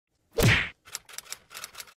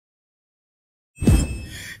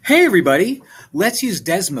Hey everybody, let's use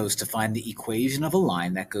DESMOS to find the equation of a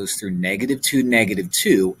line that goes through -2,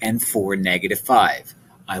 -2, and 4, -5.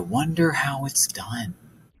 I wonder how it's done.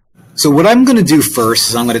 So what I'm going to do first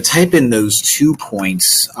is I'm going to type in those 2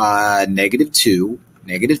 points, -2,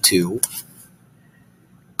 -2,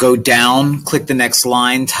 go down, click the next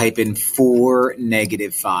line, type in 4,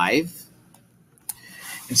 -5.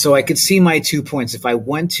 And so I could see my 2 points. If I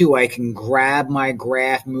want to, I can grab my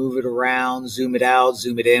graph, move it around, zoom it out,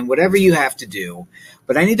 zoom it in, whatever you have to do.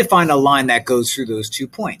 But I need to find a line that goes through those 2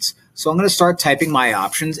 points. So I'm going to start typing my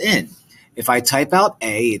options in. If I type out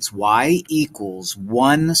A, it's y equals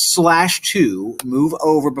 1/2, move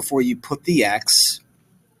over before you put the x,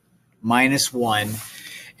 minus 1.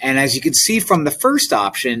 And as you can see from the first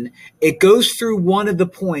option, it goes through one of the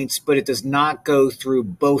points, but it does not go through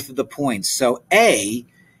both of the points. So A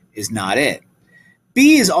is not it.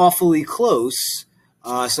 B is awfully close,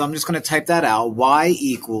 so I'm just going to type that out. Y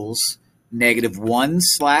equals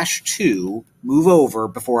 -1/2, move over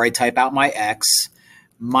before I type out my x,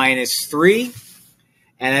 minus 3.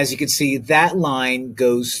 And as you can see, that line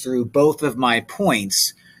goes through both of my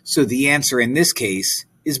points, so the answer in this case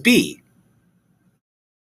is B.